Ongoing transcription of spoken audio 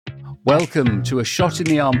Welcome to A Shot in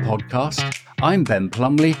the Arm podcast. I'm Ben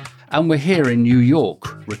Plumley, and we're here in New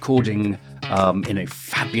York recording in a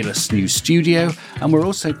fabulous new studio, and we're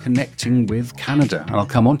also connecting with Canada, and I'll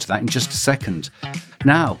come on to that in just a second.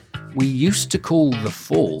 Now, we used to call the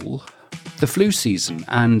fall the flu season,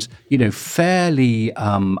 and, fairly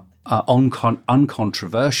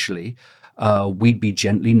uncontroversially, we'd be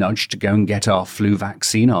gently nudged to go and get our flu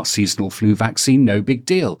vaccine, our seasonal flu vaccine, no big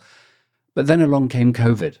deal. But then along came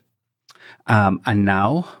COVID. And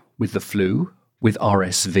now, with the flu, with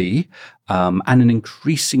RSV, and an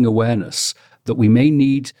increasing awareness that we may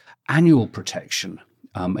need annual protection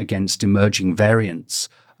against emerging variants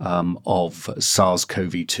of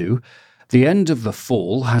SARS-CoV-2, the end of the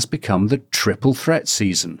fall has become the triple threat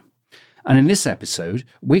season. And in this episode,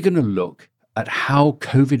 we're going to look at how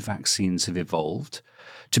COVID vaccines have evolved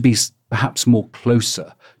to be perhaps more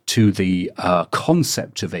closer to the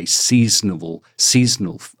concept of a seasonal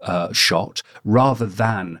shot rather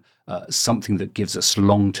than something that gives us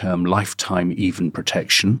long-term, lifetime even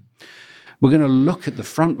protection. We're going to look at the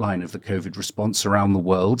front line of the COVID response around the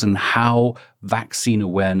world and how vaccine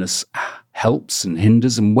awareness helps and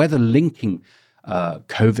hinders, and whether linking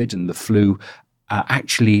COVID and the flu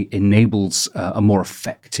actually enables a more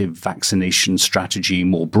effective vaccination strategy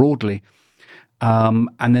more broadly.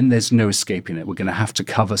 And then there's no escaping it. We're going to have to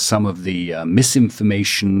cover some of the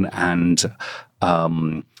misinformation and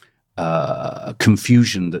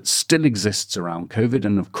confusion that still exists around COVID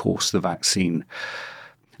and, of course, the vaccine.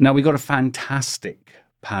 Now, we've got a fantastic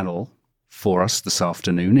panel for us this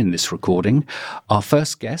afternoon in this recording. Our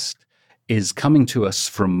first guest is coming to us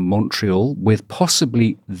from Montreal with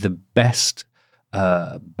possibly the best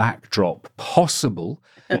backdrop possible.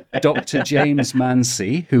 Dr. James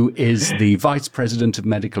Mancy, who is the Vice President of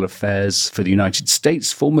Medical Affairs for the United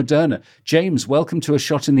States for Moderna. James, welcome to A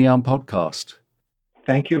Shot in the Arm podcast.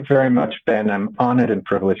 Thank you very much, Ben. I'm honored and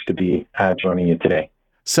privileged to be joining you today.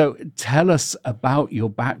 So tell us about your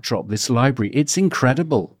backdrop, this library. It's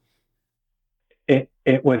incredible. It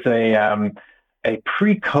was a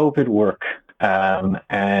pre-COVID work. My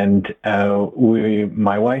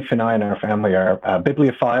wife and I and our family are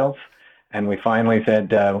bibliophiles, and we finally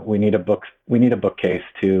said we need a bookcase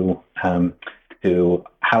to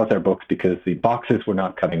house our books because the boxes were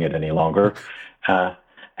not cutting it any longer.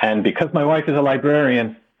 And because my wife is a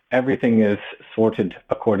librarian, everything is sorted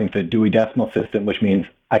according to the Dewey Decimal System, which means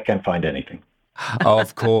I can't find anything. Oh,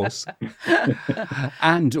 of course.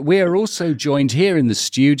 And we're also joined here in the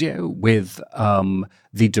studio with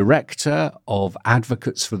the Director of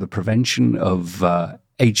Advocates for the Prevention of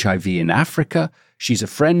HIV in Africa. She's a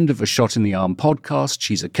friend of A Shot in the Arm podcast.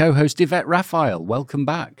 She's a co-host, Yvette Raphael. Welcome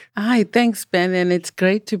back. Hi, thanks, Ben. And it's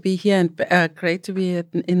great to be here and great to be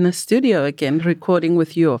in the studio again, recording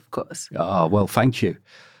with you, of course. Ah, well, thank you.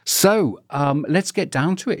 So let's get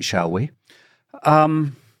down to it, shall we?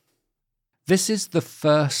 This is the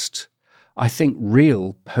first, I think,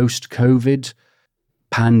 real post-COVID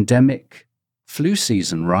pandemic flu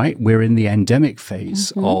season, right? We're in the endemic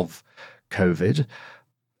phase of COVID.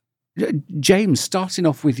 James, starting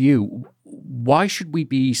off with you, why should we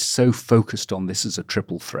be so focused on this as a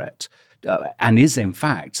triple threat? And is, in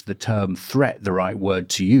fact, the term threat the right word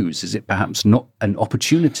to use? Is it perhaps not an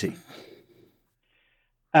opportunity?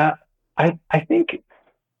 I think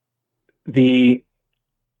the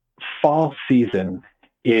fall season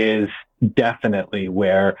is definitely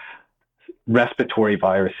where respiratory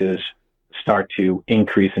viruses start to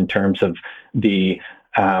increase in terms of their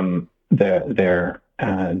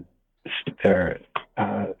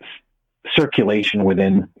circulation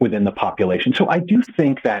within the population. So I do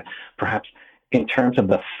think that perhaps in terms of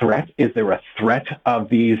the threat, is there a threat of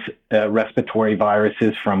these respiratory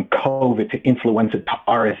viruses from COVID to influenza to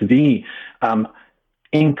RSV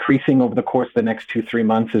increasing over the course of the next 2-3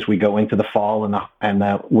 months as we go into the fall and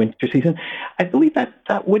the winter season? I believe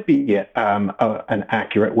that would be an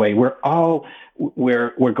accurate way. We're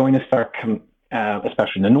going to start,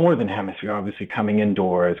 especially in the northern hemisphere, obviously coming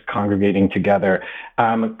indoors, congregating together,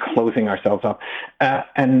 closing ourselves up,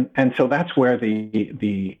 and so that's where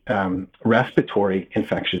the respiratory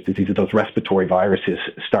infectious diseases, those respiratory viruses,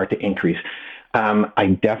 start to increase.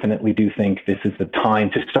 I definitely do think this is the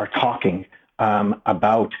time to start talking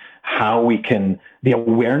about how we can, the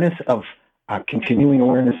awareness of continuing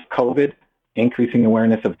awareness of COVID, increasing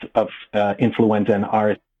awareness of influenza and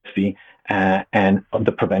RSV, and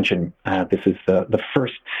the prevention. This is the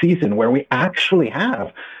first season where we actually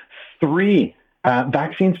have 3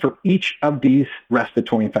 vaccines for each of these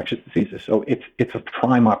respiratory infectious diseases. So it's a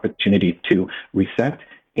prime opportunity to reset,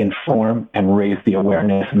 inform, and raise the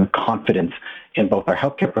awareness and the confidence in both our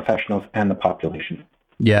healthcare professionals and the population.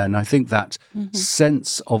 Yeah, and I think that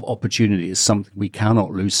sense of opportunity is something we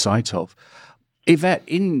cannot lose sight of. Yvette,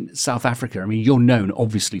 in South Africa, I mean, you're known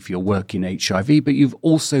obviously for your work in HIV, but you've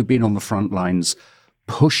also been on the front lines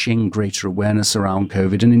pushing greater awareness around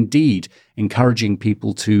COVID and indeed encouraging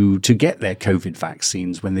people to get their COVID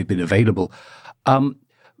vaccines when they've been available.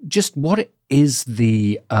 Just what is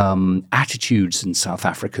the attitudes in South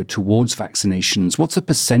Africa towards vaccinations? What's the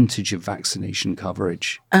percentage of vaccination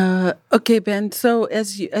coverage? Okay, Ben. So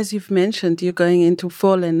as you've mentioned, you're going into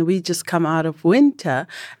fall, and we just come out of winter,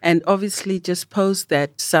 and obviously just post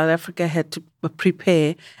that, South Africa had to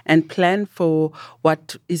prepare and plan for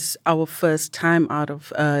what is our first time out of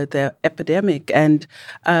the epidemic. And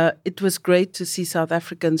it was great to see South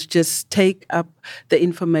Africans just take up the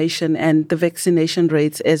information, and the vaccination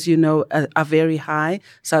rates, as you know, are very high.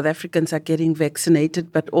 South Africans are getting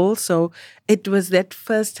vaccinated, but also it was that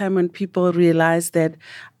first time when people realized that,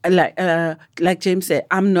 like James said,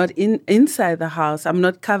 I'm not inside the house, I'm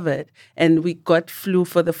not covered. And we got flu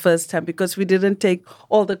for the first time because we didn't take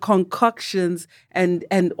all the concoctions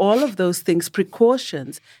and all of those things,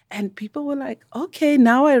 precautions. And people were like, okay,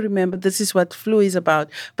 now I remember this is what flu is about.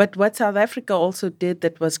 But what South Africa also did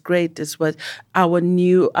that was great is what our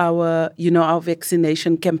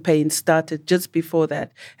vaccination campaign started just before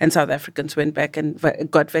that. And South Africans went back and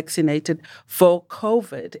got vaccinated for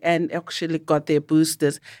COVID and actually got their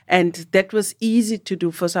boosters. And that was easy to do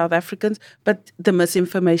for South Africans, but the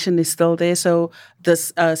misinformation is still there. So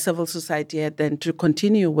this civil society had then to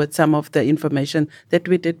continue with some of the information that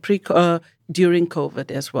we did during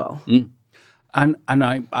COVID as well. And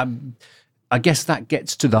I guess that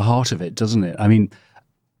gets to the heart of it, doesn't it? I mean,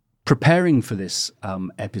 preparing for this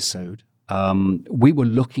episode, we were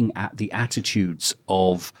looking at the attitudes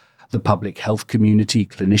of the public health community,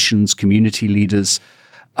 clinicians, community leaders,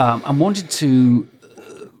 and wanted to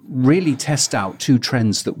really test out two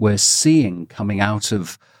trends that we're seeing coming out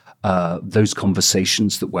of those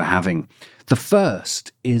conversations that we're having. The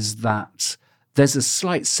first is that there's a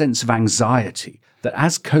slight sense of anxiety that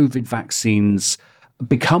as COVID vaccines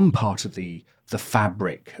become part of the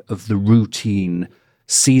fabric of the routine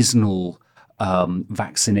seasonal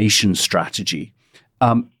vaccination strategy,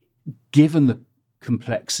 given the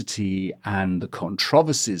complexity and the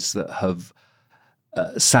controversies that have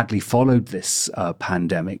sadly followed this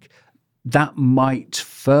pandemic, that might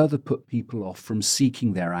further put people off from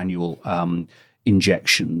seeking their annual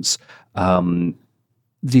injections.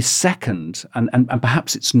 The second, and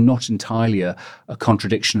perhaps it's not entirely a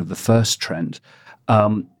contradiction of the first trend,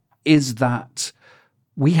 is that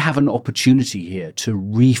we have an opportunity here to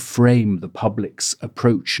reframe the public's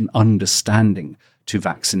approach and understanding to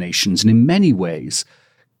vaccinations. And in many ways,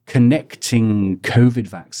 connecting COVID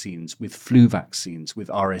vaccines with flu vaccines, with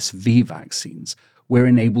RSV vaccines, we're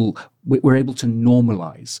able to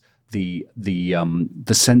normalize the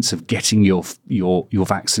sense of getting your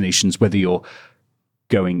vaccinations, whether you're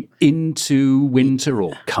going into winter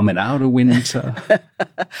or coming out of winter.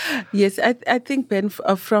 Yes, I think, Ben,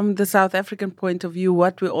 from the South African point of view,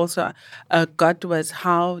 what we also got was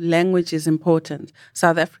how language is important.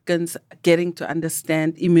 South Africans getting to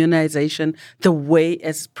understand immunization the way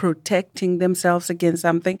as protecting themselves against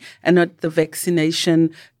something and not the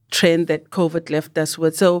vaccination trend that COVID left us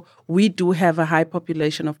with. So we do have a high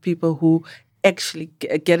population of people who actually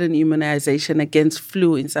get an immunization against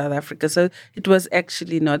flu in South Africa. So it was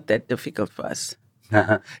actually not that difficult for us.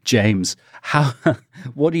 James,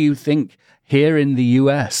 what do you think here in the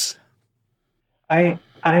US? I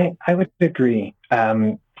would agree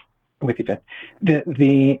with you, Ben.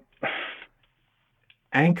 The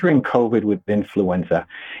anchoring COVID with influenza.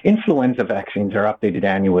 Influenza vaccines are updated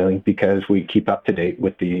annually because we keep up to date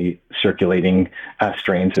with the circulating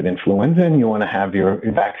strains of influenza, and you want to have your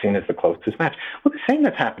vaccine as the closest match. Well, the same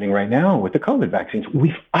that's happening right now with the COVID vaccines.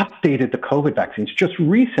 We've updated the COVID vaccines just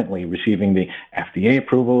recently, receiving the FDA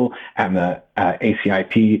approval and the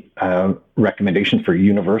ACIP recommendations for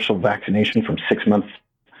universal vaccination from 6 months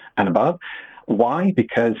and above. Why?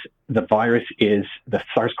 Because the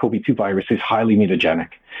SARS-CoV-2 virus is highly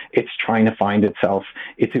mutagenic. It's trying to find itself.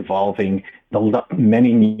 It's evolving.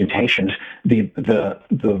 Many mutations. The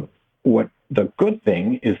good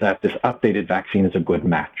thing is that this updated vaccine is a good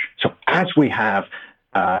match. So as we have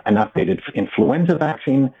an updated influenza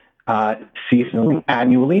vaccine seasonally,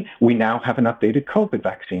 annually, we now have an updated COVID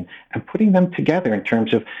vaccine, and putting them together in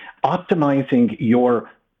terms of optimizing your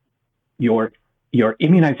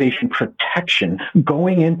immunization protection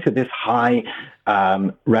going into this high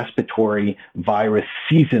respiratory virus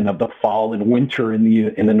season of the fall and winter in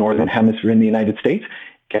the Northern Hemisphere in the United States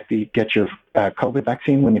get your COVID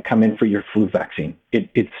vaccine when you come in for your flu vaccine. It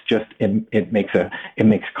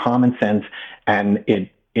makes common sense, and it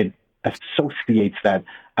associates that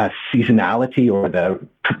seasonality or the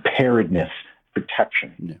preparedness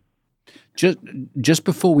protection. Yeah. Just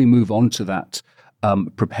before we move on to that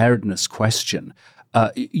preparedness question,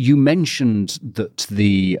 you mentioned that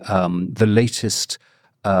the latest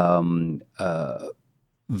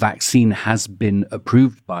vaccine has been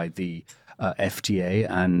approved by the FDA,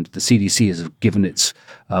 and the CDC has given its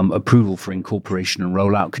approval for incorporation and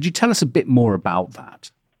rollout. Could you tell us a bit more about that?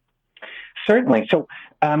 Certainly. So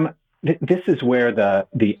this is where the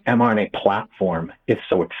mRNA platform is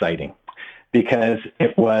so exciting, because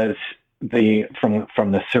it was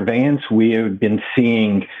from the surveillance, we have been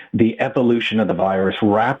seeing the evolution of the virus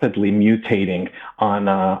rapidly mutating on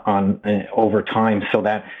over time, so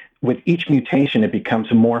that with each mutation, it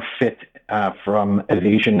becomes more fit from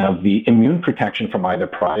evasion of the immune protection from either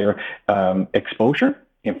prior exposure,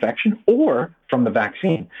 infection, or from the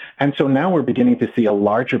vaccine. And so now we're beginning to see a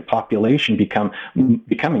larger population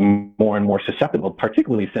becoming more and more susceptible,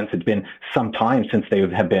 particularly since it's been some time since they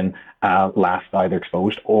have been last either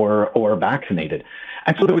exposed or vaccinated.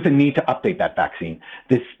 And so there was a need to update that vaccine.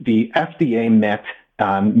 The FDA met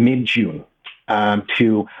mid-June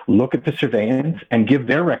to look at the surveillance and give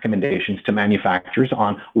their recommendations to manufacturers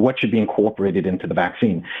on what should be incorporated into the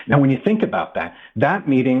vaccine. Now, when you think about that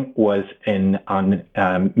meeting was on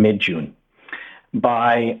mid-June.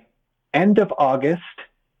 By end of August,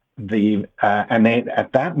 at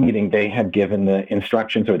that meeting, they had given the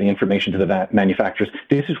instructions or the information to the manufacturers.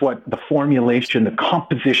 This is what the formulation, the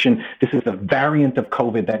composition, this is the variant of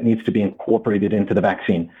COVID that needs to be incorporated into the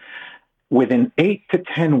vaccine. Within 8 to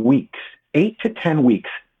 10 weeks,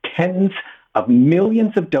 tens of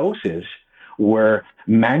millions of doses were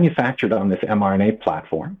manufactured on this mRNA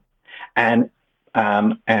platform, and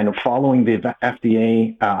following the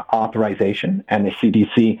FDA authorization and the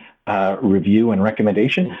CDC review and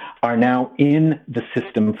recommendation, are now in the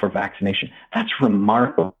system for vaccination. That's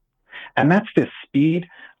remarkable, and that's the speed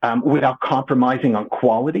without compromising on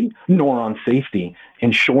quality nor on safety,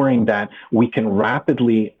 ensuring that we can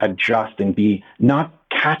rapidly adjust and be not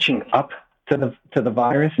catching up to the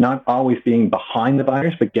virus, not always being behind the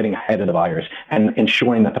virus, but getting ahead of the virus, and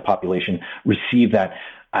ensuring that the population receive that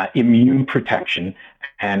immune protection.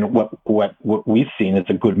 And what we've seen is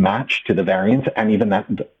a good match to the variants, and even that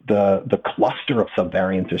the cluster of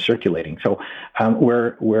subvariants are circulating. So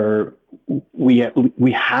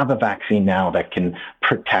we have a vaccine now that can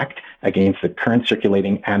protect against the current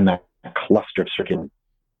circulating and that cluster of circulating.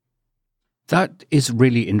 That is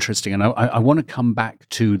really interesting, and I want to come back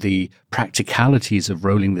to the practicalities of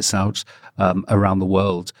rolling this out around the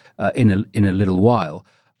world in a little while.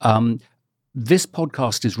 This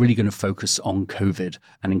podcast is really going to focus on COVID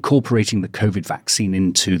and incorporating the COVID vaccine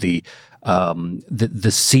into the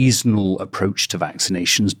seasonal approach to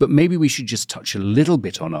vaccinations. But maybe we should just touch a little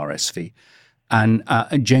bit on RSV. And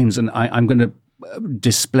James, and I'm going to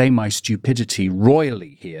display my stupidity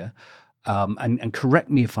royally here. And correct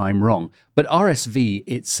me if I'm wrong, but RSV,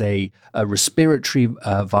 it's a respiratory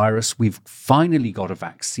virus. We've finally got a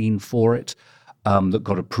vaccine for it that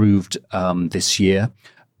got approved this year.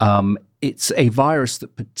 It's a virus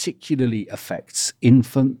that particularly affects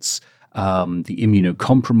infants, the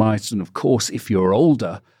immunocompromised, and of course, if you're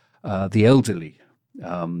older, the elderly,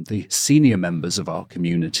 the senior members of our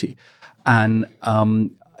community. And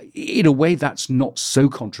in a way, that's not so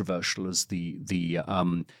controversial as the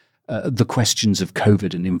questions of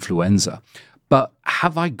COVID and influenza. But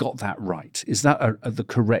have I got that right? Is that the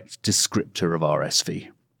correct descriptor of RSV?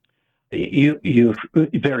 You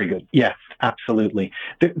very good. Yes, absolutely.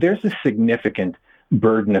 There's a significant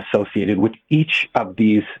burden associated with each of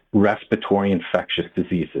these respiratory infectious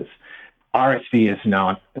diseases. RSV is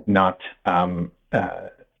not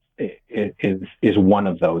is one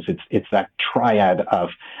of those. It's that triad of,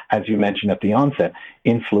 as you mentioned at the onset,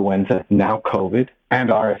 influenza, now COVID, and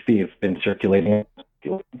RSV have been circulating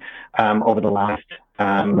over the last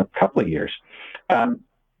couple of years.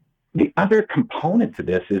 The other component to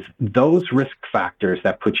this is those risk factors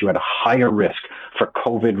that put you at a higher risk for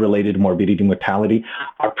COVID-related morbidity and mortality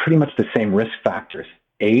are pretty much the same risk factors: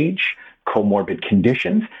 age, comorbid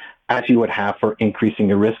conditions, as you would have for increasing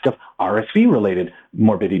the risk of RSV-related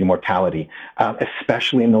morbidity and mortality,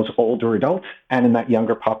 especially in those older adults and in that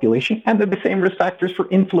younger population. And they're the same risk factors for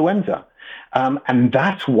influenza. And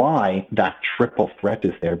that's why that triple threat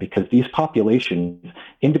is there, because these populations,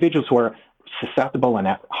 individuals who are susceptible and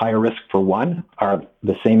at higher risk for one, are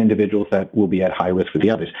the same individuals that will be at high risk for the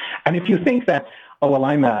others. And if you think that, oh, well,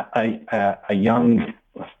 I'm a young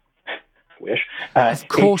wish. Of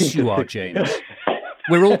course 18 you to are, 60 James.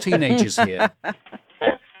 We're all teenagers here.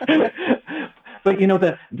 But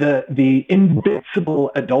the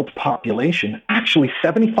invincible adult population, actually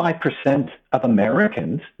 75% of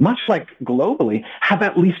Americans, much like globally, have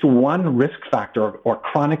at least one risk factor or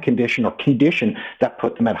chronic condition or condition that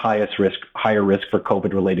put them at higher risk for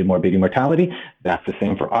COVID-related morbidity and mortality. That's the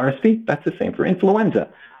same for RSV. That's the same for influenza,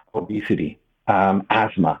 obesity,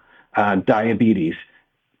 asthma, diabetes,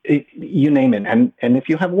 you name it. And if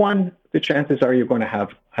you have one, the chances are you're going to have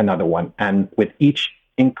another one. And with each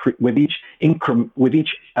additional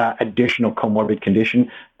comorbid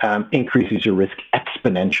condition, increases your risk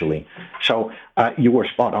exponentially. So you were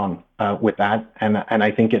spot on with that, and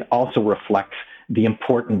I think it also reflects the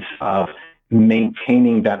importance of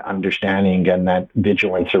maintaining that understanding and that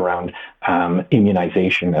vigilance around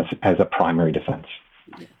immunization as a primary defense.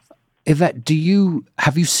 Yvette,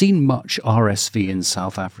 have you seen much RSV in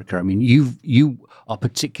South Africa? I mean, you are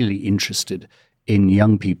particularly interested in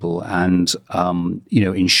young people and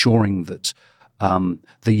ensuring that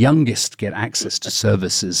the youngest get access to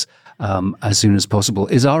services as soon as possible.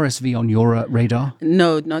 Is RSV on your radar?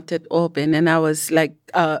 No, not at all, Ben. And I was like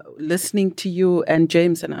listening to you and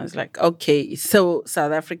James, and I was like, okay, so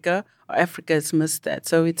South Africa or Africa has missed that.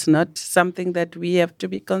 So it's not something that we have to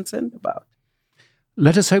be concerned about.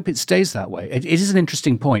 Let us hope it stays that way. It is an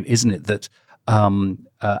interesting point, isn't it, that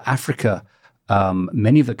Africa,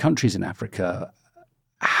 many of the countries in Africa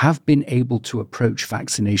have been able to approach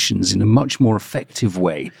vaccinations in a much more effective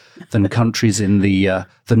way than countries in the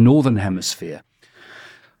Northern Hemisphere.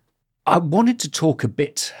 I wanted to talk a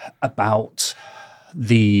bit about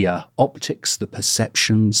the optics, the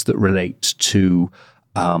perceptions that relate to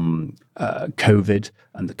COVID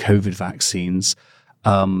and the COVID vaccines.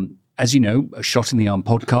 As you know, A Shot in the Arm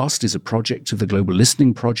podcast is a project of the Global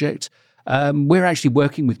Listening Project. We're actually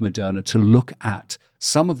working with Moderna to look at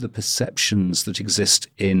some of the perceptions that exist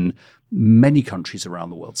in many countries around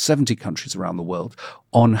the world, 70 countries around the world,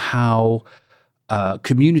 on how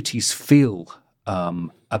communities feel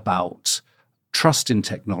about trust in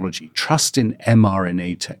technology, trust in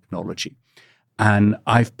mRNA technology. And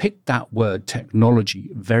I've picked that word technology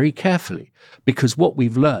very carefully because what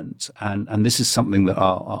we've learned, and this is something that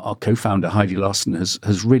our co-founder Heidi Larson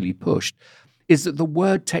has really pushed, is that the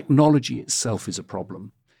word technology itself is a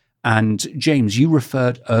problem. And James, you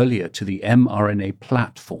referred earlier to the mRNA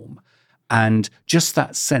platform, and just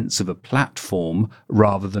that sense of a platform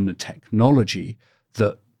rather than a technology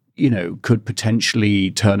that could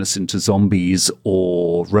potentially turn us into zombies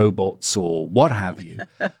or robots or what have you.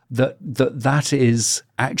 that is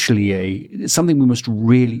actually something we must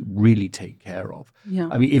really, really take care of. Yeah.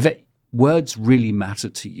 I mean, if words really matter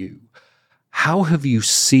to you, how have you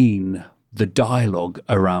seen the dialogue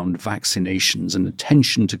around vaccinations and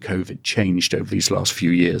attention to COVID changed over these last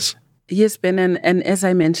few years? Yes, Ben, and as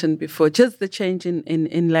I mentioned before, just the change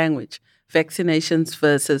in language, vaccinations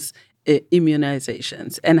versus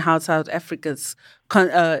immunizations, and how South Africa's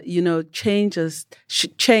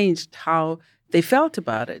changed how they felt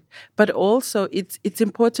about it. But also, it's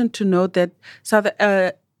important to note that South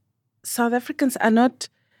Africans are not.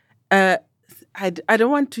 I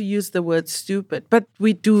don't want to use the word stupid, but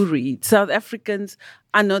we do read. South Africans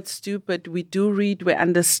are not stupid. We do read. We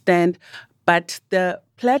understand. But the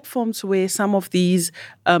platforms where some of these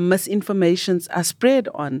misinformations are spread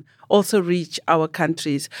on also reach our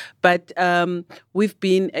countries. But we've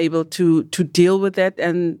been able to deal with that,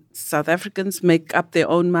 and South Africans make up their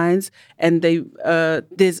own minds. And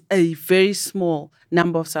there's a very small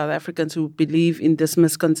number of South Africans who believe in this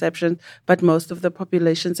misconception, but most of the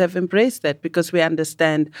populations have embraced that because we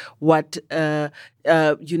understand what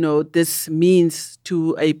this means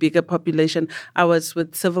to a bigger population. I was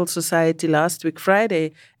with civil society last week,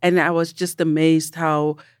 Friday, and I was just amazed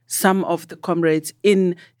how some of the comrades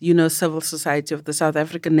in, civil society of the South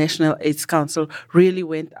African National AIDS Council really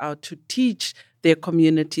went out to teach their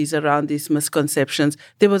communities around these misconceptions.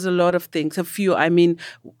 There was a lot of things.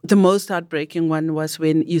 The most heartbreaking one was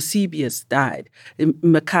when Eusebius died,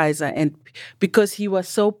 Makaisa, and because he was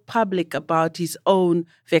so public about his own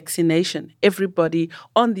vaccination, everybody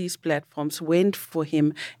on these platforms went for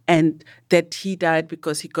him, and that he died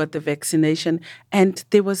because he got the vaccination. And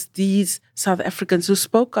there was these South Africans who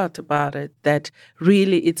spoke out about it, that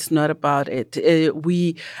really it's not about it.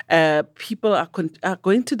 People are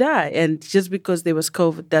going to die, and just because there was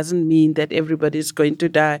COVID doesn't mean that everybody is going to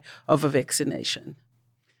die of a vaccination.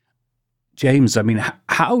 James, I mean,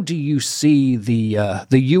 how do you see the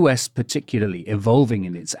US particularly evolving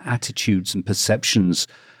in its attitudes and perceptions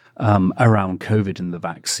around COVID and the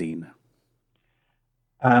vaccine?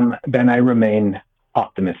 Ben, I remain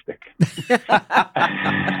optimistic.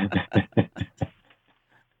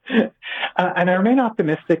 And I remain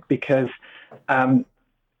optimistic because as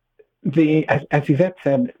Yvette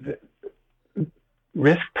said,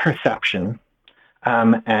 risk perception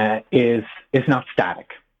is not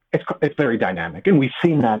static. It's very dynamic, and we've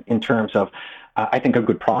seen that in terms of I think a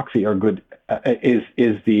good proxy or good is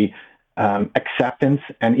the acceptance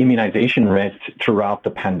and immunization rates throughout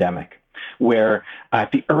the pandemic. Where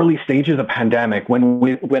at the early stages of the pandemic, when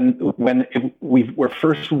we were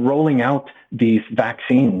first rolling out these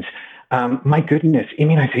vaccines, my goodness,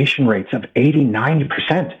 immunization rates of 80,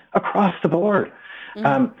 90% across the board.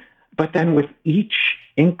 But then with each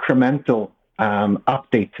incremental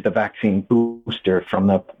update to the vaccine booster, from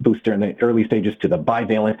the booster in the early stages to the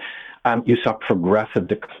bivalent, you saw progressive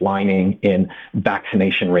declining in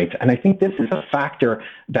vaccination rates. And I think this is a factor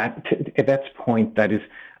that, to Yvette's point, that is,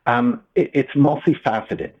 it's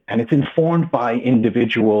multifaceted, and it's informed by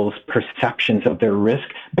individuals' perceptions of their risk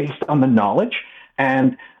based on the knowledge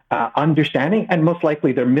and understanding, and most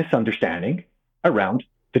likely their misunderstanding around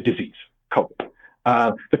the disease, COVID.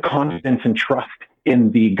 The confidence and trust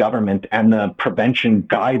in the government and the prevention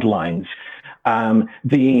guidelines,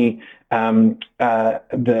 the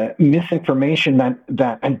misinformation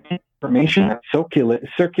and information that's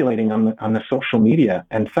circulating on the social media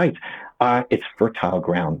and sites, it's fertile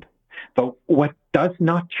ground. But what does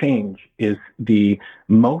not change is the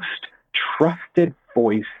most trusted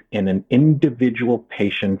voice in an individual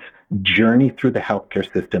patient's journey through the healthcare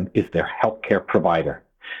system is their healthcare provider.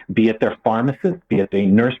 Be it their pharmacist, be it a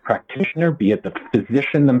nurse practitioner, be it the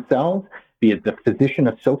physician themselves, be it the physician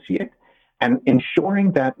associate, and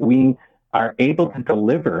ensuring that we are able to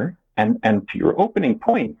deliver, and to your opening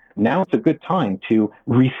point, now it's a good time to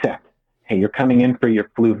reset. Hey, you're coming in for your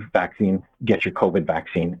flu vaccine, get your COVID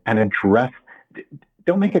vaccine, and address,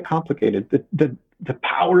 don't make it complicated. The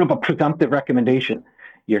power of a presumptive recommendation.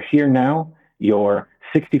 You're here now, you're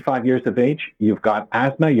 65 years of age, you've got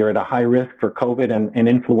asthma, you're at a high risk for COVID and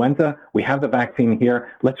influenza. We have the vaccine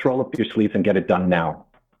here. Let's roll up your sleeves and get it done now.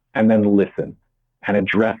 And then listen and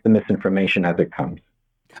address the misinformation as it comes.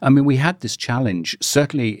 I mean, we had this challenge,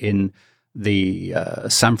 certainly in the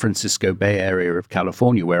San Francisco Bay Area of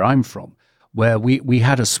California, where I'm from, where we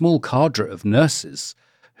had a small cadre of nurses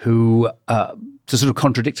who, to sort of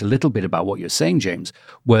contradict a little bit about what you're saying, James,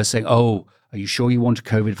 were saying, oh, are you sure you want a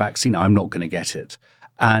COVID vaccine? I'm not going to get it.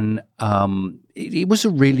 And it was a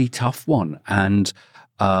really tough one. And,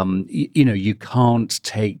 you can't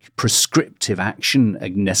take prescriptive action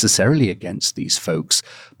necessarily against these folks,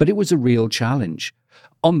 but it was a real challenge.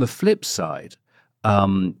 On the flip side,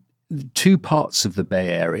 two parts of the Bay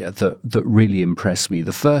Area that really impress me.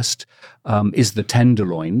 The first is the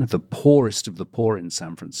Tenderloin, the poorest of the poor in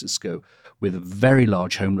San Francisco, with a very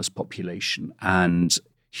large homeless population and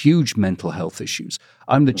huge mental health issues.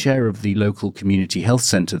 I'm the chair of the local community health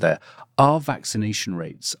center there. Our vaccination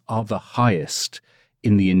rates are the highest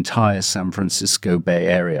in the entire San Francisco Bay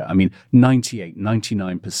Area. I mean, 98,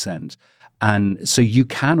 99%. And so you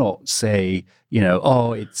cannot say,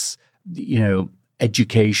 it's,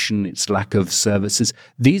 education, it's lack of services.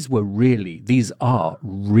 These are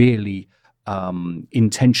really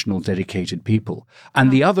intentional, dedicated people. And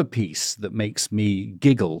the other piece that makes me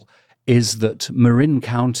giggle is that Marin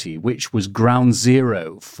County, which was ground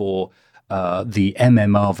zero for the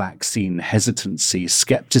MMR vaccine hesitancy,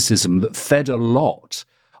 skepticism that fed a lot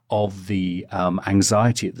of the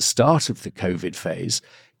anxiety at the start of the COVID phase,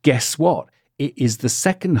 guess what? It is the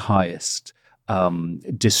second highest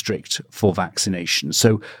district for vaccination.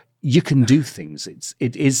 So you can do things.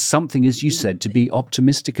 It is something, as you said, to be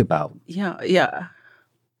optimistic about. Yeah.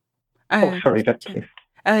 Sorry, please.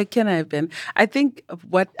 Can I, Ben? I think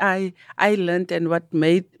what I learned and what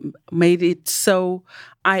made it so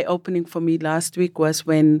eye-opening for me last week was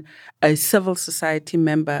when a civil society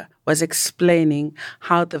member was explaining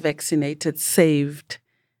how the vaccinated saved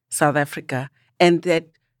South Africa, and that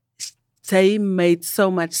they made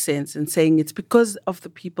so much sense in saying it's because of the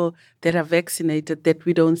people that are vaccinated that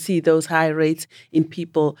we don't see those high rates in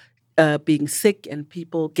people being sick and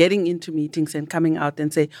people getting into meetings and coming out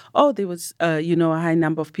and say, oh, there was, a high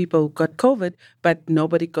number of people who got COVID, but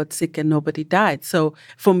nobody got sick and nobody died. So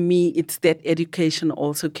for me, it's that education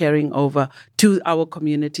also carrying over to our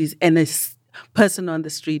communities and a person on the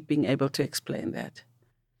street being able to explain that.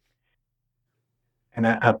 And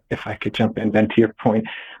if I could jump in, Ben, to your point,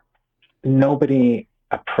 nobody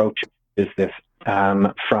approaches this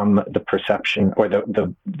from the perception or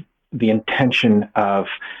the intention of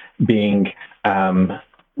being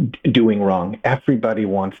doing wrong. Everybody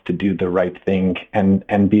wants to do the right thing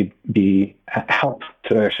and be help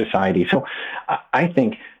to their society. So I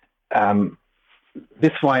think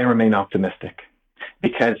this is why I remain optimistic,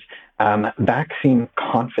 because vaccine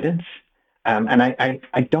confidence. And I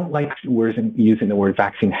don't like using the word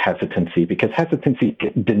vaccine hesitancy, because hesitancy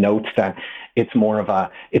denotes that it's more of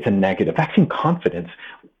it's a negative. Vaccine confidence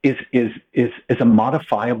is a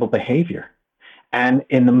modifiable behavior. And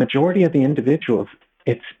in the majority of the individuals,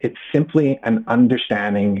 it's simply an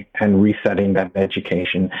understanding and resetting that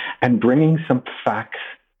education and bringing some facts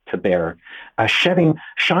to bear,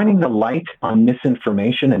 shining the light on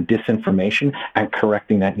misinformation and disinformation and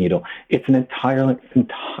correcting that needle. It's an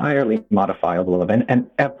entirely modifiable event, and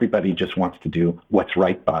everybody just wants to do what's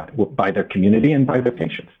right by their community and by their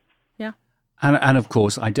patients. Yeah. And of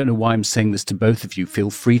course, I don't know why I'm saying this to both of you. Feel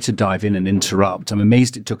free to dive in and interrupt. I'm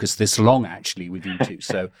amazed it took us this long, actually, with you two.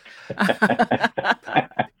 So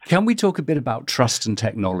can we talk a bit about trust and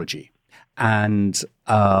technology? And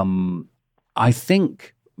I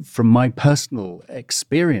think from my personal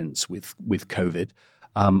experience with COVID,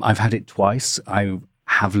 I've had it twice. I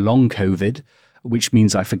have long COVID, which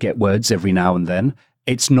means I forget words every now and then.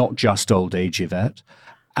 It's not just old age, Yvette.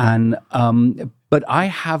 And but I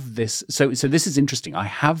have this. So this is interesting. I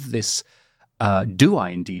have this. Do I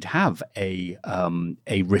indeed have a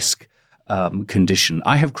risk condition?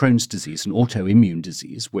 I have Crohn's disease, an autoimmune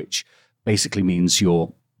disease, which basically means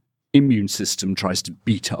your immune system tries to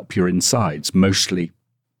beat up your insides, mostly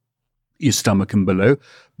your stomach and below,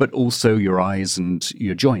 but also your eyes and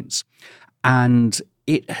your joints. And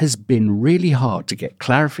it has been really hard to get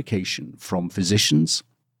clarification from physicians,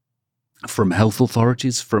 from health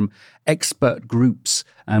authorities, from expert groups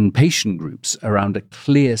and patient groups around a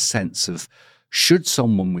clear sense of should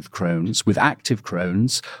someone with Crohn's, with active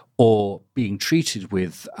Crohn's, or being treated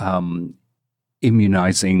with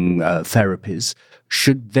immunizing therapies,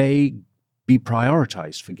 should they be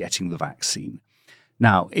prioritized for getting the vaccine?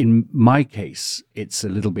 Now, in my case, it's a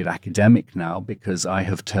little bit academic now because I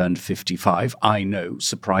have turned 55. I know,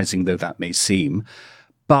 surprising though that may seem.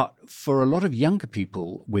 But for a lot of younger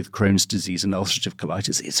people with Crohn's disease and ulcerative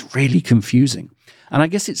colitis, it's really confusing. And I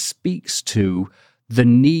guess it speaks to the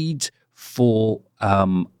need for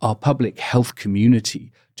our public health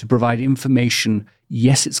community to provide information.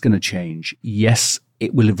 Yes, it's going to change. Yes,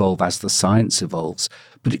 it will evolve as the science evolves,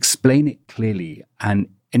 but explain it clearly. And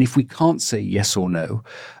if we can't say yes or no,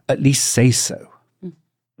 at least say so.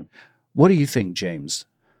 What do you think, James?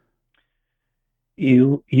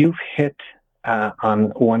 You've hit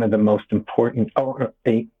on one of the most important,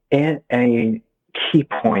 a key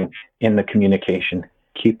point in the communication.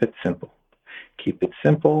 Keep it simple. Keep it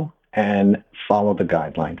simple and follow the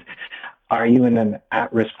guidelines. Are you in an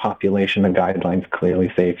at-risk population? The guidelines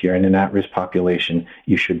clearly say if you're in an at-risk population,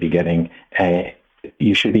 you should be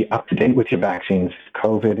you should be up to date with your vaccines.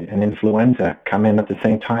 COVID and influenza come in at the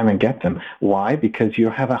same time and get them. Why? Because you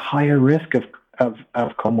have a higher risk of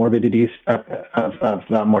comorbidities,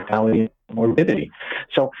 of mortality and morbidity.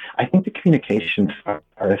 So I think the communications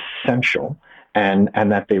are essential and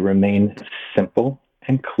that they remain simple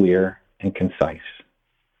and clear and concise.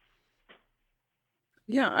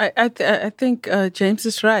 Yeah, I think James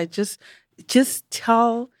is right. Just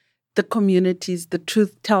tell the communities the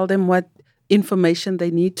truth. Tell them what information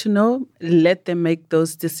they need to know. Let them make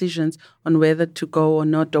those decisions on whether to go or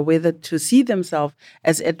not, or whether to see themselves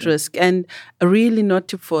as at risk, and really not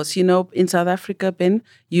to force. You know, in South Africa, Ben,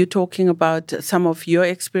 you're talking about some of your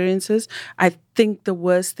experiences. I think the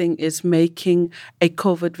worst thing is making a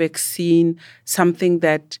COVID vaccine something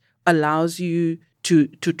that allows you to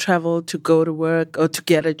travel, to go to work, or to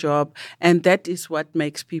get a job. And that is what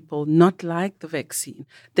makes people not like the vaccine.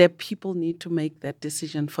 That people need to make that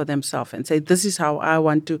decision for themselves and say, this is how I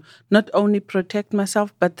want to not only protect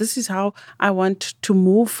myself, but this is how I want to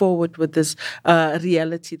move forward with this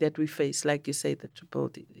reality that we face. Like you say, the triple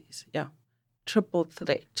disease. Yeah. Triple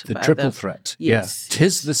threat. The triple threat. Yes. Yeah.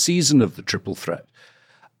 'Tis the season of the triple threat.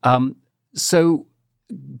 So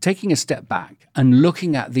taking a step back and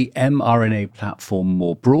looking at the mRNA platform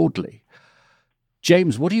more broadly,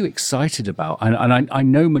 James, what are you excited about? And I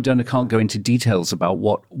know Moderna can't go into details about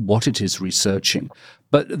what it is researching,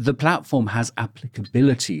 but the platform has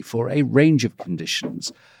applicability for a range of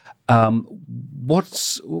conditions.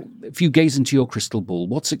 If you gaze into your crystal ball,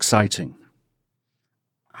 what's exciting?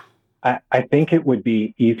 I think it would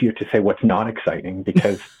be easier to say what's not exciting,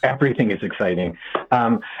 because everything is exciting.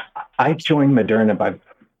 I joined Moderna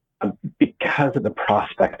because of the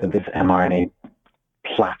prospect of this mRNA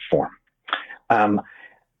platform.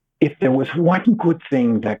 If there was one good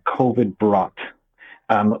thing that COVID brought,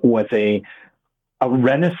 was a a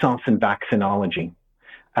renaissance in vaccinology,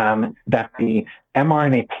 that the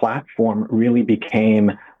mRNA platform really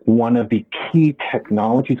became one of the key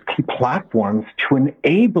technologies, key platforms to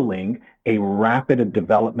enabling a rapid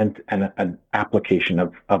development and an application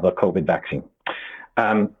of a COVID vaccine.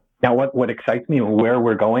 Now, what excites me and where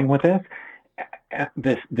we're going with this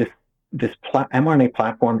mRNA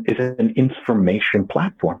platform is an information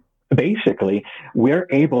platform. Basically, we're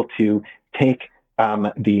able to take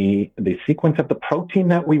the sequence of the protein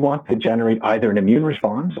that we want to generate either an immune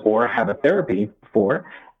response or have a therapy for,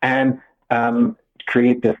 and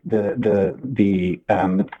create the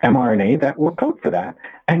mRNA that will code for that,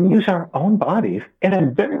 and use our own bodies in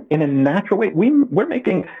a natural way. We're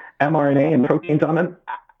making mRNA and proteins on an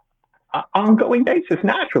ongoing basis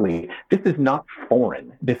naturally. This is not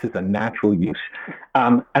foreign. This is a natural use.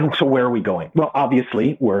 And so where are we going? Well,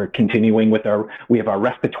 obviously, we're continuing with we have our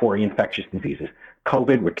respiratory infectious diseases.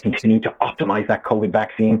 COVID, we're continuing to optimize that COVID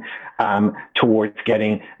vaccine towards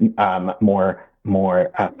getting more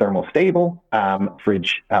thermal stable,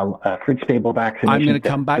 fridge stable vaccination. I'm going to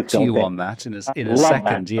come back to you on that in a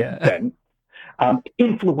second. Yeah.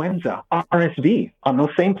 Influenza, RSV on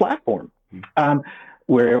those same platform.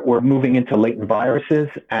 We're moving into latent viruses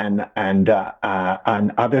and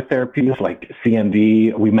other therapies like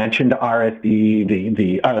CMV. We mentioned RSV,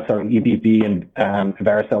 EBV and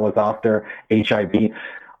varicella zoster, HIV.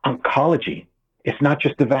 Oncology. It's not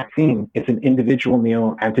just a vaccine; it's an individual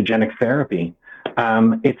neoantigenic therapy.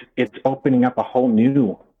 It's opening up a whole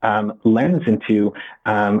new lens into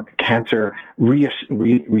cancer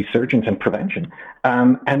resurgence and prevention.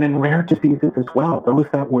 And then rare diseases as well, those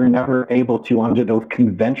that were never able to, under those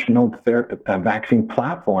conventional vaccine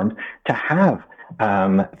platforms, to have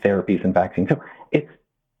therapies and vaccines. So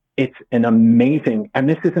it's an amazing, and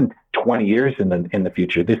this isn't 20 years in the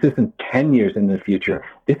future. This isn't 10 years in the future.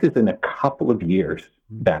 This is in a couple of years,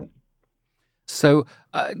 Ben. So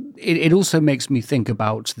it also makes me think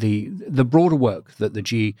about the broader work that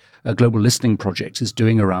the Global Listening Project is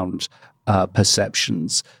doing around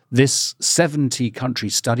perceptions. This 70-country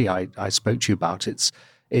study I spoke to you about,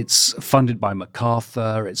 it's funded by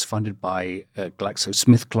MacArthur, it's funded by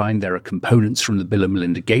GlaxoSmithKline. There are components from the Bill and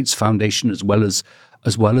Melinda Gates Foundation as well as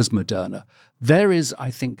Moderna. There is,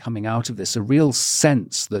 I think, coming out of this, a real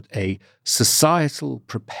sense that a societal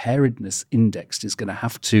preparedness index is going to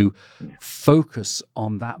have to focus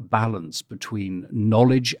on that balance between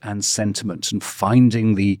knowledge and sentiment and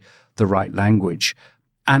finding the right language.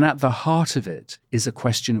 And at the heart of it is a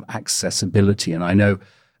question of accessibility. And I know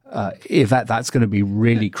if that's going to be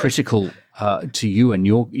really critical to you and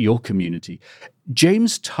your community.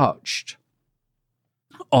 James touched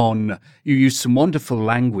on, you used some wonderful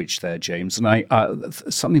language there, James, and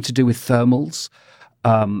something to do with thermals,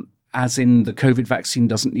 as in the COVID vaccine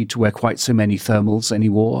doesn't need to wear quite so many thermals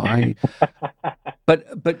anymore.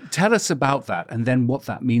 But tell us about that, and then what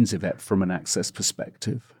that means, Yvette, from an access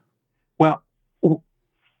perspective. Well,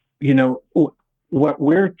 what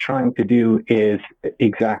we're trying to do is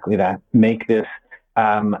exactly that: make this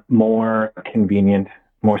more convenient,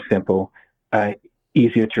 more simple,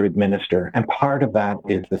 easier to administer. And part of that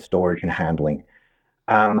is the storage and handling.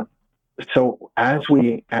 So as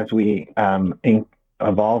we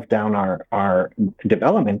evolve down our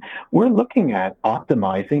development, we're looking at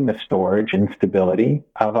optimizing the storage and stability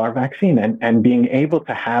of our vaccine and being able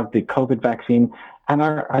to have the COVID vaccine and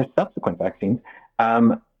our subsequent vaccines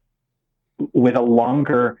with a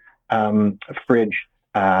longer fridge,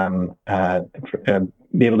 be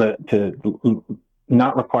able to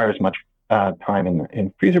not require as much time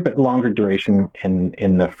in freezer, but longer duration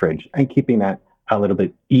in the fridge, and keeping that a little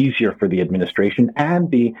bit easier for the administration and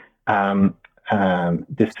the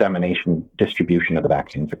distribution of the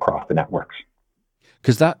vaccines across the networks.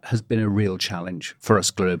 Because that has been a real challenge for us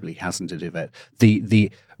globally, hasn't it, Yvette? The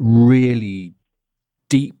really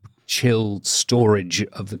deep, chilled storage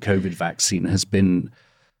of the COVID vaccine has been...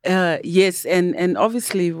 Yes, and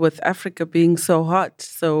obviously with Africa being so hot,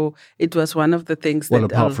 so it was one of the things that... Well,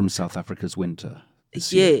 apart from South Africa's winter.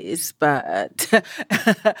 Yes, but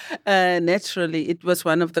naturally it was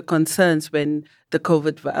one of the concerns when the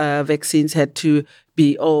COVID vaccines had to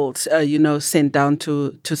be all, sent down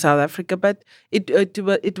to South Africa. But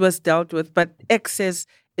it was dealt with. But access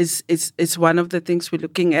is one of the things we're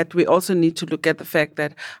looking at. We also need to look at the fact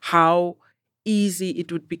that how easy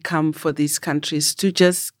it would become for these countries to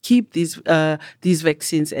just keep these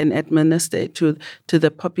vaccines and administer to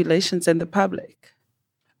the populations and the public.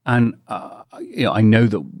 And I know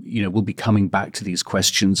that we'll be coming back to these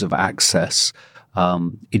questions of access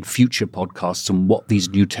in future podcasts and what these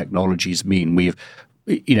new technologies mean.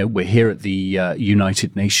 We're here at the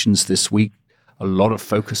United Nations this week a lot of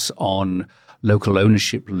focus on local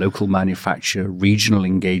ownership, local manufacture, regional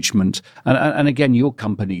engagement. And again, your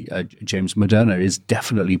company, James, Moderna, is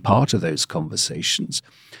definitely part of those conversations.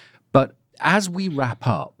 But as we wrap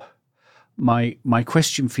up, my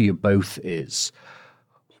question for you both is,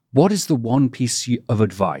 what is the one piece of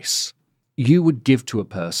advice you would give to a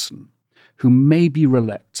person who may be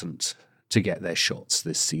reluctant to get their shots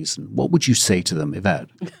this season? What would you say to them, Yvette?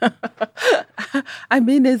 I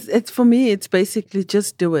mean, it's for me, it's basically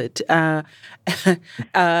just do it. Did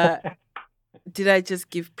I just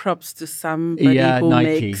give props to somebody who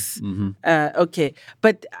Nike. makes... okay.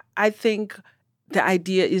 But I think the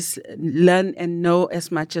idea is learn and know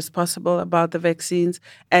as much as possible about the vaccines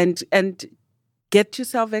and get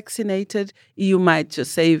yourself vaccinated. You might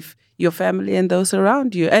just save your family and those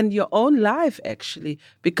around you and your own life, actually,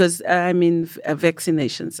 because,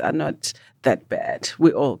 vaccinations are not that bad.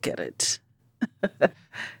 We all get it.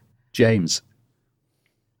 James.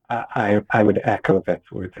 I would echo that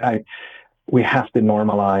words. We have to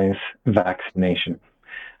normalize vaccination.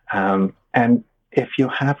 And if you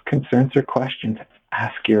have concerns or questions,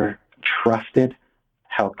 ask your trusted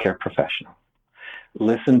healthcare professional.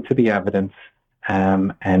 Listen to the evidence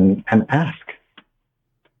and ask.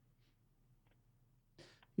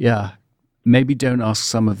 Yeah, maybe don't ask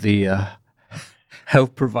some of the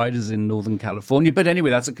health providers in Northern California. But anyway,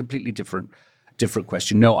 that's a completely different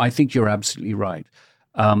question. No, I think you're absolutely right.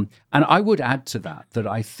 And I would add to that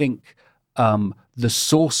I think the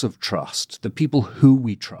source of trust, the people who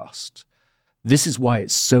we trust, this is why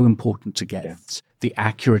it's so important to get the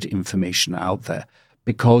accurate information out there,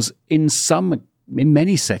 because in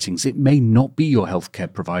many settings, it may not be your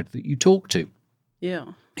healthcare provider that you talk to. Yeah.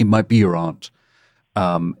 It might be your aunt.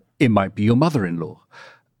 It might be your mother-in-law,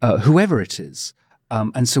 whoever it is.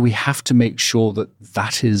 And so we have to make sure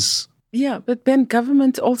that is... Yeah, but Ben,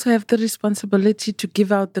 governments also have the responsibility to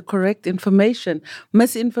give out the correct information.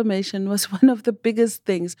 Misinformation was one of the biggest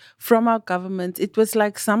things from our government. It was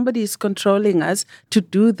like somebody is controlling us to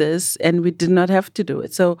do this, and we did not have to do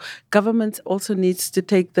it. So government also needs to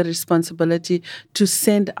take the responsibility to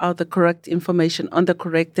send out the correct information on the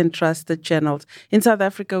correct and trusted channels. In South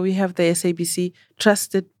Africa, we have the SABC,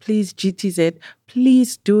 Trusted, please, GTZ.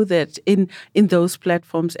 Please do that in those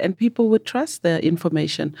platforms, and people would trust the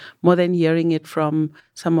information more than hearing it from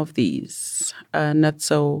some of these not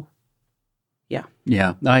so.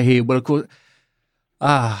 Yeah, I hear. Well, of course,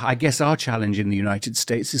 I guess our challenge in the United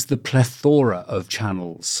States is the plethora of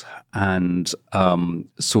channels and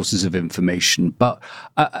sources of information. But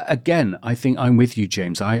again, I think I'm with you,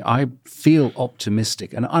 James. I feel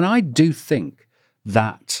optimistic, and I do think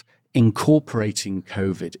that incorporating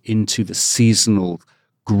COVID into the seasonal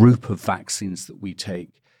group of vaccines that we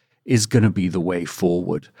take is going to be the way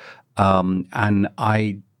forward. And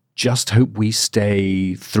I just hope we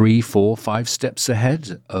stay 3, 4, 5 steps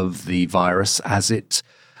ahead of the virus as it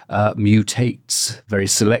mutates very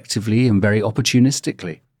selectively and very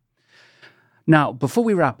opportunistically. Now, before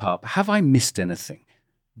we wrap up, have I missed anything?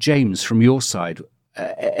 James, from your side,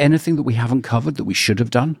 anything that we haven't covered that we should have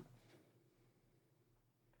done?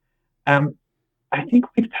 I think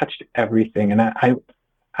we've touched everything, and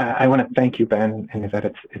I want to thank you, Ben, and that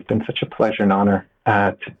it's been such a pleasure and honor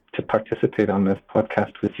to participate on this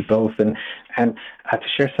podcast with you both, and to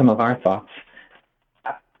share some of our thoughts.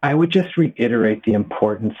 I would just reiterate the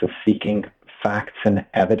importance of seeking facts and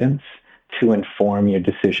evidence to inform your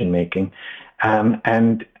decision making,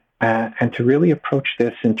 and to really approach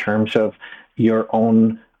this in terms of your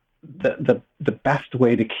own the best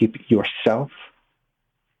way to keep yourself,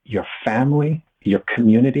 your family, your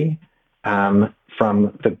community from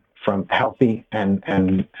healthy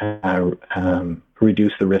and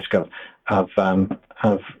reduce the risk of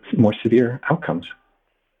more severe outcomes.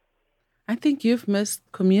 I think you've missed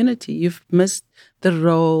community. You've missed the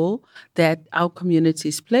role that our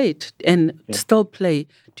communities played and still play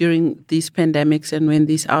during these pandemics and when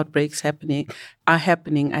these outbreaks are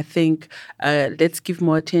happening. I think let's give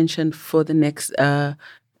more attention for the next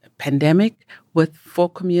pandemic for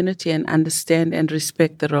community and understand and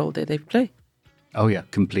respect the role that they play. Oh yeah,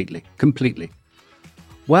 completely.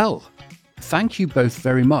 Well, thank you both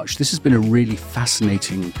very much. This has been a really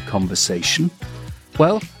fascinating conversation.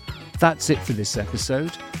 Well, that's it for this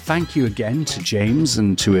episode. Thank you again to James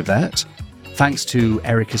and to Yvette. Thanks to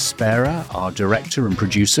Erica Spera, our director and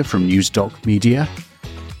producer from NewsDoc Media.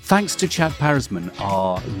 Thanks to Chad Parisman,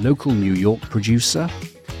 our local New York producer.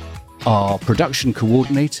 Our production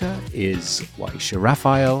coordinator is Waisha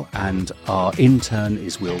Raphael, and our intern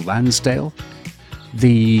is Will Lansdale.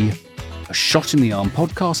 The Shot in the Arm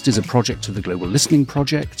podcast is a project of the Global Listening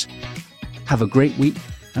Project. Have a great week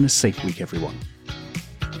and a safe week, everyone.